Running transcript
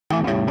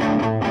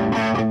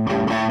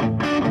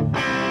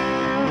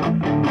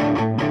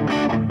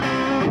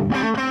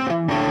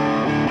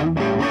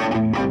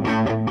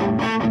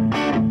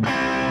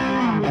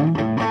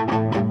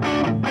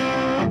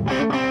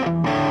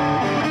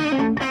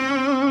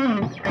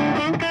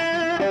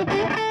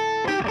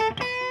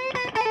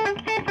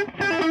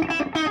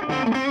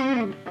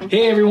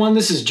Hey everyone,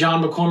 this is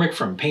John McCormick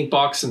from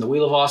Paintbox and the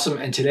Wheel of Awesome,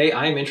 and today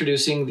I am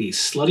introducing the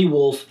Slutty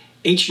Wolf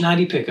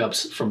H90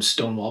 pickups from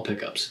Stonewall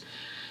Pickups.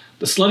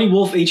 The Slutty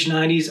Wolf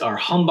H90s are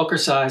humbucker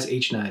size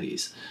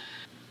H90s.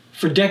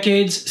 For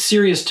decades,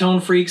 serious tone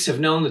freaks have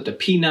known that the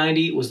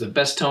P90 was the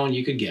best tone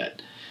you could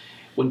get.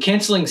 When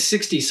canceling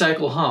 60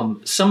 cycle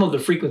hum, some of the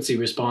frequency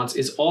response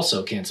is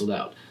also canceled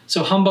out,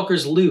 so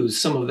humbuckers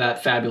lose some of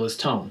that fabulous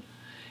tone.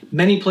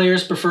 Many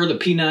players prefer the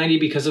P90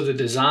 because of the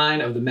design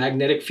of the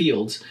magnetic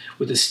fields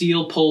with the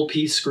steel pole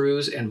piece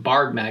screws and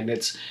barred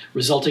magnets,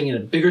 resulting in a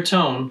bigger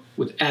tone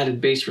with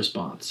added bass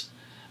response.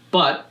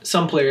 But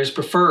some players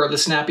prefer the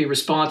snappy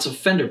response of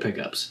Fender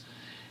pickups.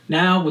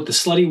 Now with the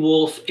Slutty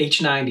Wolf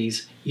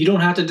H90s, you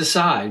don't have to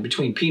decide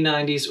between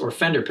P90s or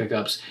Fender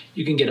pickups.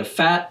 You can get a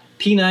fat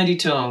P90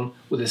 tone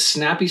with a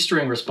snappy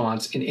string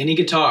response in any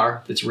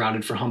guitar that's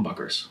routed for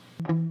humbuckers.